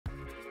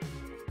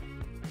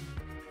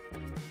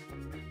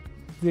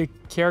the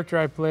character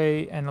I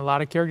play and a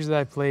lot of characters that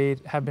I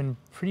played have been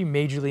pretty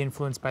majorly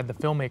influenced by the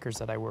filmmakers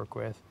that I work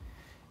with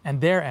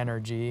and their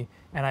energy,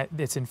 and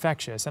it's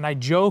infectious. And I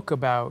joke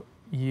about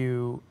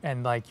you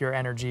and like your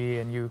energy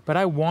and you, but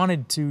I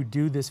wanted to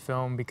do this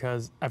film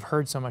because I've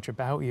heard so much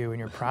about you and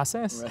your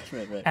process.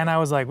 Right. And I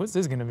was like, what's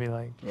this gonna be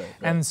like? Right.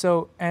 And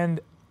so,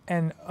 and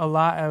a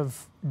lot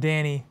of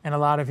Danny and a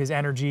lot of his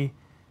energy,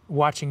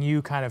 watching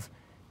you kind of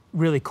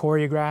really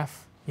choreograph,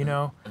 you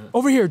know?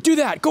 Over here, do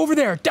that, go over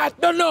there,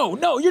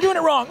 no, you're doing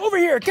it wrong, over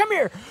here, come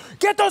here,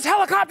 get those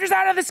helicopters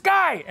out of the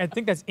sky. I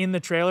think that's in the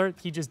trailer.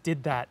 He just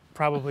did that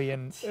probably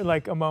in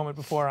like a moment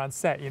before on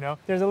set, you know?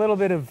 There's a little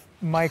bit of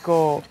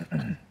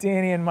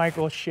Danny and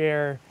Michael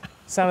share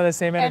some of the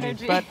same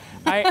energy. But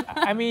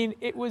I mean,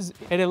 it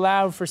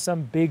allowed for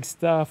some big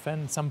stuff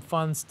and some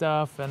fun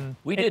stuff, and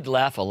we did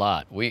laugh a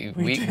lot. We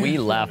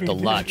laughed a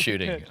lot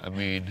shooting. I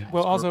mean,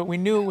 well, also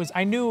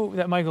I knew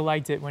that Michael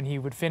liked it when he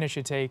would finish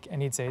a take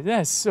and he'd say,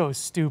 "That's so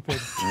stupid,"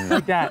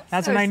 like that.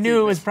 That's when I knew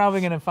it was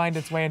probably going to find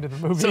its way into the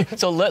movie.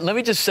 So let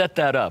me just set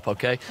that up,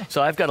 okay?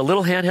 So I've got a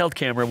little handheld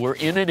camera. We're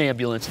in an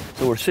ambulance,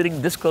 so we're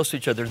sitting this close to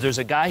each other. There's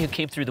a guy who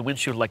came through the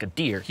windshield like a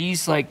deer. He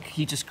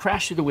just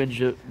crashed through the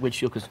windshield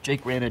because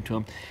Jake ran into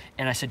him.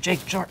 And I said,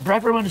 Jake,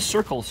 drive around in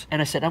circles.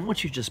 And I said, I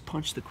want you to just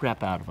punch the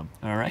crap out of him,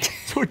 all right?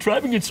 So we're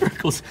driving in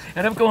circles,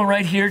 and I'm going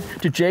right here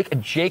to Jake,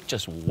 and Jake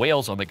just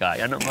wails on the guy.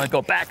 And I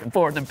go back and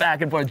forth and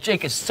back and forth.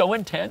 Jake is so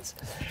intense.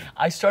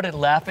 I started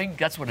laughing.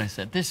 That's when I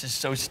said, this is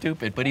so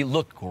stupid, but he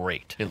looked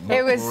great. It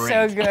was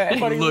so good.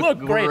 But he looked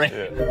great.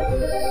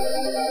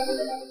 Yeah.